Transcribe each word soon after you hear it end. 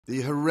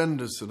The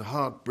horrendous and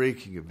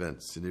heartbreaking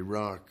events in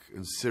Iraq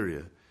and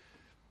Syria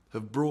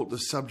have brought the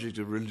subject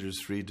of religious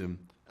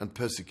freedom and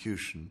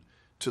persecution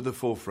to the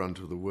forefront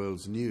of the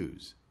world's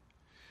news.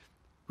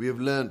 We have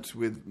learnt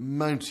with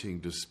mounting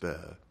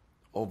despair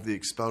of the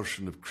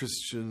expulsion of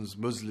Christians,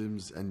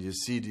 Muslims and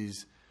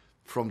Yazidis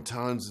from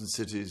towns and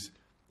cities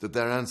that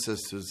their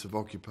ancestors have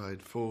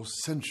occupied for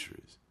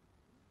centuries.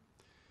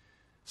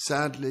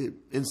 Sadly,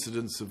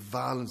 incidents of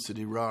violence in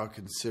Iraq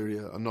and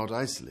Syria are not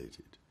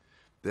isolated.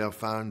 They are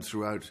found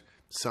throughout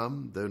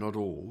some, though not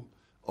all,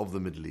 of the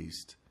Middle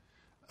East,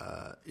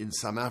 in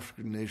some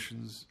African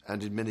nations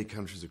and in many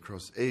countries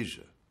across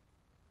Asia.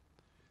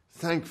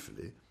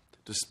 Thankfully,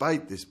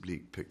 despite this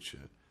bleak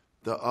picture,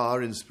 there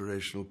are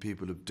inspirational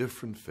people of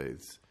different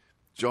faiths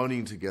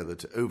joining together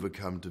to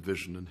overcome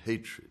division and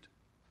hatred.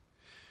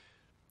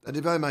 And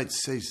if I might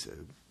say so,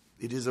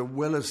 it is a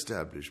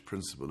well-established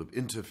principle of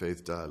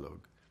interfaith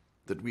dialogue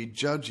that we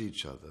judge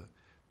each other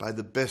by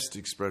the best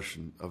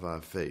expression of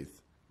our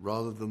faith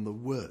rather than the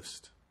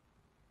worst.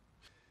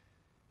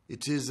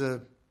 It is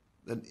an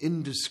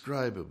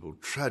indescribable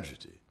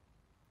tragedy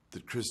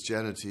that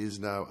Christianity is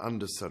now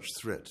under such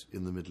threat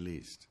in the Middle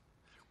East,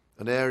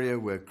 an area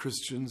where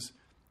Christians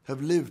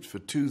have lived for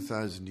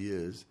 2,000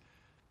 years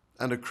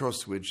and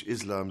across which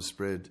Islam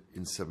spread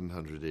in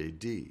 700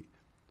 AD,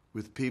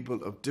 with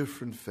people of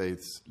different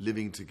faiths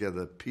living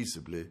together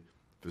peaceably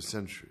for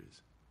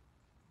centuries.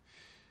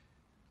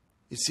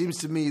 It seems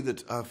to me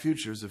that our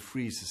future as a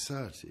free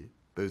society,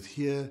 both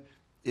here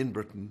in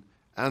Britain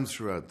and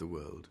throughout the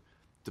world,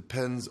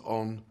 depends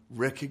on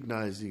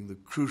recognizing the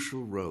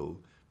crucial role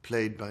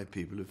played by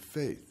people of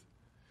faith.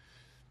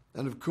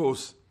 And of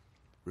course,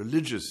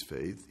 religious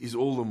faith is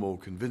all the more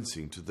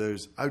convincing to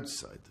those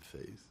outside the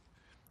faith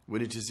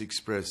when it is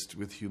expressed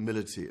with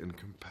humility and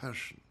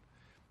compassion,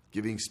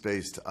 giving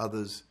space to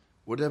others,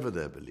 whatever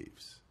their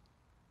beliefs.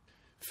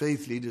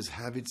 Faith leaders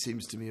have, it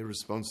seems to me, a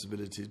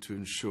responsibility to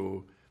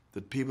ensure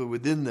that people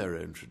within their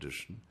own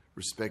tradition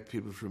respect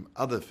people from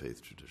other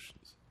faith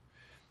traditions.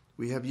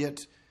 We have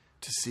yet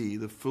to see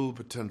the full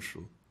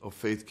potential of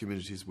faith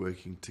communities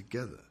working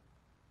together.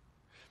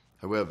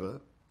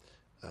 However,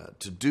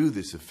 to do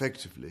this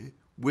effectively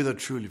with a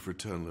truly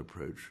fraternal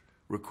approach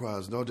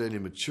requires not only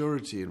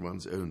maturity in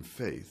one's own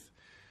faith,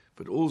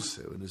 but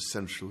also an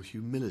essential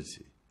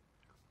humility.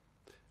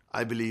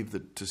 I believe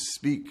that to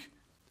speak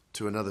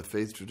to another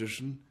faith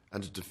tradition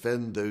and to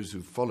defend those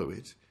who follow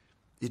it,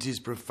 it is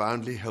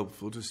profoundly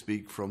helpful to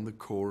speak from the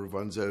core of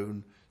one's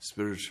own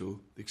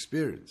spiritual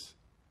experience.